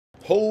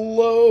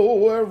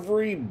Hello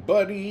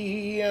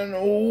everybody and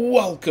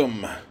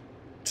welcome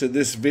to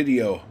this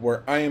video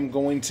where I am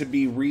going to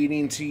be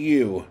reading to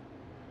you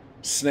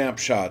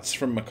snapshots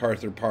from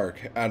MacArthur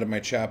Park out of my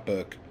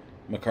chapbook,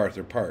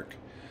 MacArthur Park.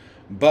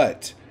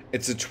 But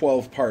it's a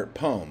 12-part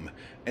poem,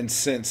 and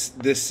since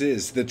this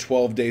is the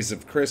 12 days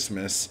of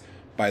Christmas,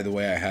 by the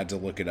way, I had to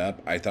look it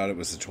up. I thought it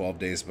was the 12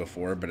 days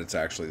before, but it's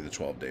actually the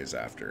 12 days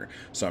after.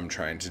 So I'm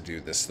trying to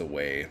do this the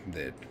way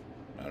that,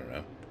 I don't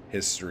know,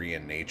 history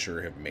and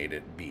nature have made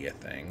it be a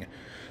thing.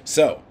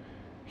 So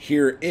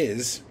here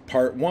is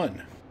part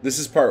one. This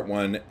is part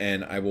one,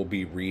 and I will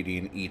be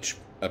reading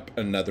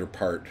another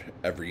part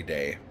every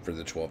day for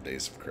the 12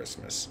 days of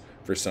Christmas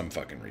for some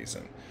fucking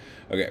reason.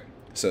 Okay,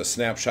 so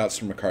snapshots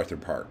from MacArthur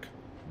Park.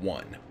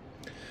 1.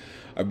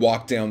 I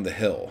walked down the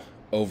hill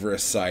over a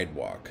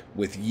sidewalk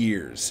with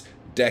years,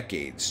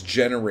 decades,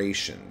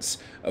 generations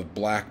of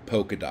black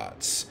polka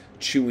dots,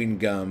 chewing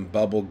gum,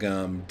 bubble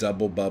gum,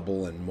 double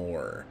bubble, and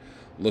more,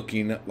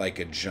 looking like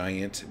a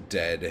giant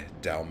dead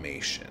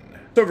Dalmatian.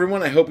 So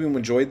everyone, I hope you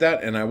enjoyed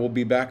that, and I will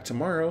be back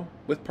tomorrow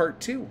with part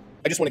 2.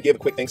 I just want to give a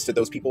quick thanks to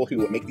those people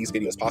who make these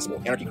videos possible.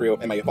 Anarchy Crew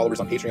and my followers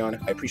on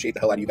Patreon. I appreciate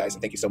the hell out of you guys,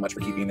 and thank you so much for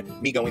keeping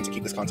me going to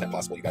keep this content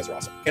possible. You guys are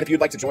awesome. And if you'd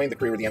like to join the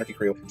crew or the Anarchy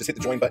Crew, just hit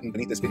the join button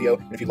beneath this video.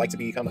 And if you'd like to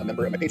become a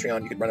member of my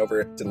Patreon, you can run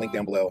over to the link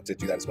down below to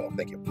do that as well.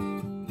 Thank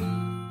you.